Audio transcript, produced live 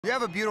You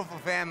have a beautiful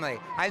family.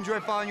 I enjoy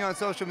following you on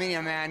social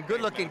media, man.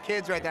 Good-looking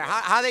kids right there.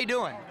 How they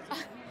doing?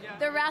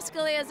 They're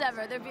rascally as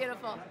ever. They're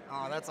beautiful.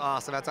 Oh, that's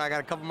awesome. That's why I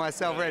got a couple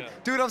myself ready.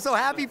 Dude, I'm so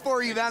happy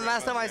for you, man.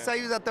 Last time I saw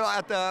you was at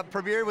the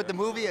premiere with the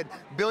movie, and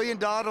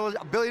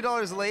 $1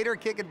 billion later,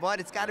 kicking butt.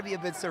 It's got to be a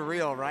bit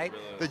surreal, right?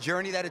 Really. The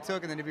journey that it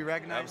took, and then to be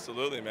recognized.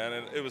 Absolutely, man.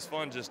 And it was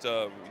fun just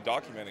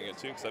documenting it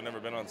too, because I've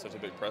never been on such a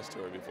big press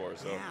tour before.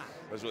 So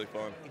it was really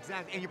fun.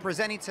 Exactly. And you're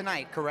presenting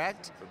tonight,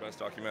 correct? For best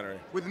documentary.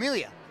 With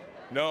Amelia.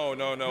 No,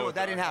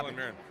 that didn't happen.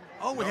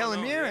 Oh, with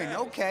Helen Mirren. Yeah.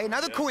 Okay,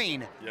 another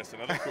queen. Yes,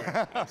 another queen.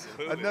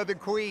 Absolutely. Another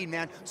queen,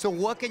 man. So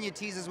what can you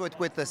tease us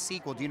with the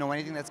sequel? Do you know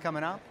anything that's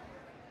coming up?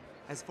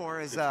 As far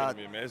as it's gonna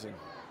be amazing.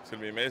 It's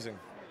gonna be amazing.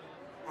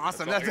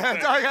 Awesome.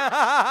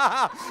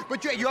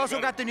 But you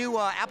also got the new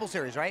Apple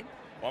series, right?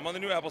 Well, I'm on the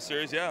new Apple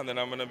series, yeah, and then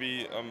I'm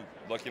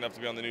lucky enough to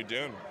be on the new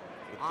Dune.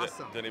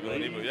 Awesome. Denis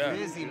Villeneuve, yeah.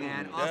 Busy,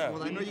 man. Awesome. Yeah.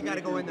 Well, I know you got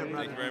to go in there,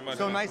 brother. Thank you very much.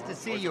 So man. nice to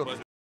see you.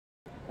 Pleasure.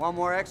 One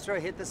more extra,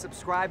 hit the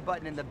subscribe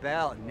button and the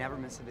bell. Never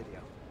miss a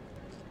video.